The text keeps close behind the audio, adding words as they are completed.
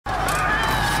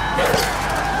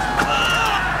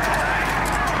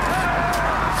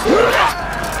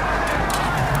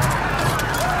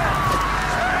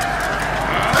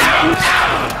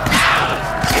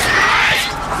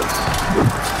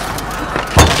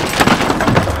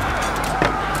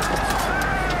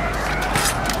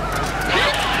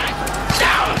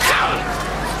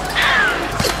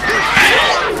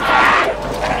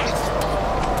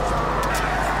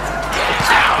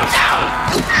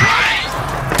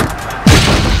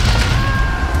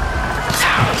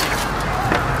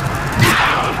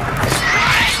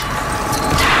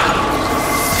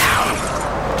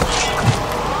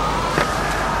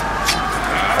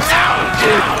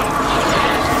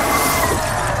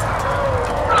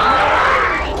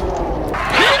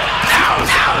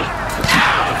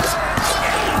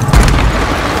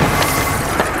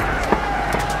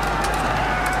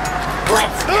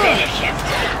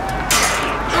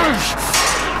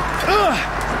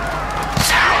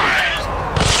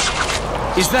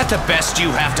Is that the best you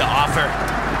have to offer?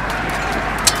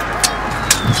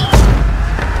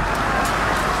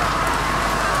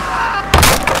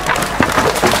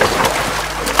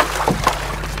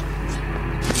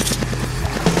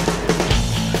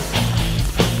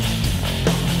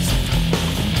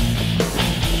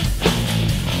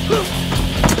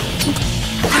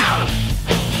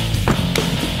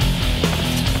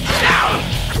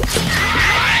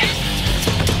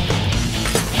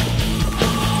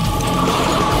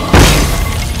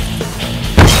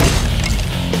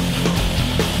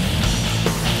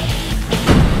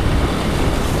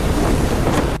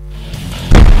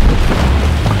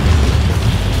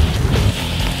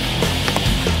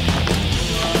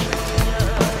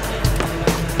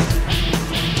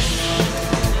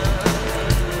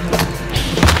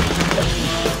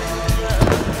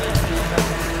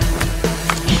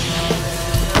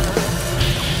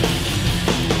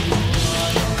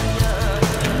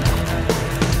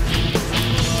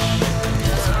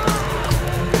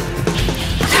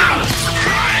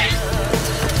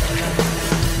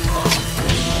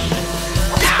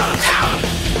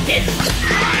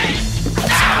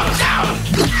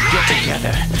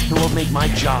 It will make my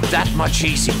job that much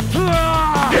easier.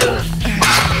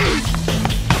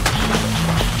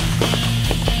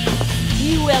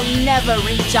 You will never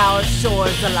reach our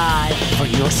shores alive. For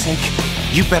your sake,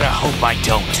 you better hope I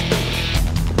don't.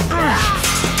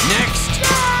 Next!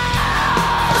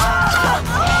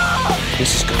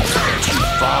 This is going to hurt you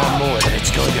far more than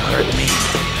it's going to hurt me.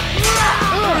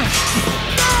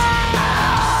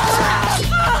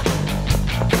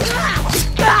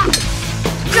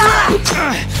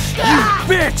 You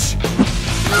bitch!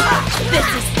 This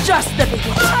is just the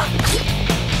beginning.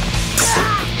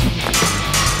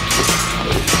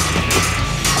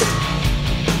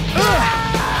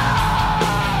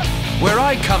 Where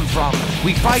I come from,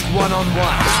 we fight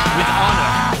one-on-one, with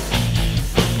honor.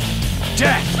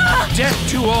 Death! Death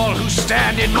to all who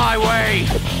stand in my way!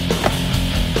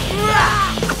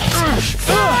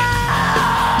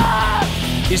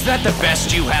 Is that the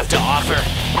best you have to offer?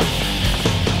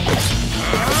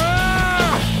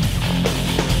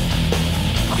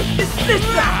 Is this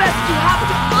the best you have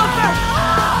to offer?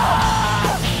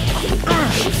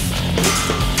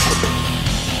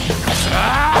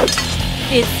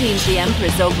 It seems the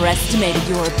Empress overestimated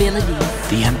your abilities.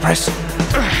 The Empress?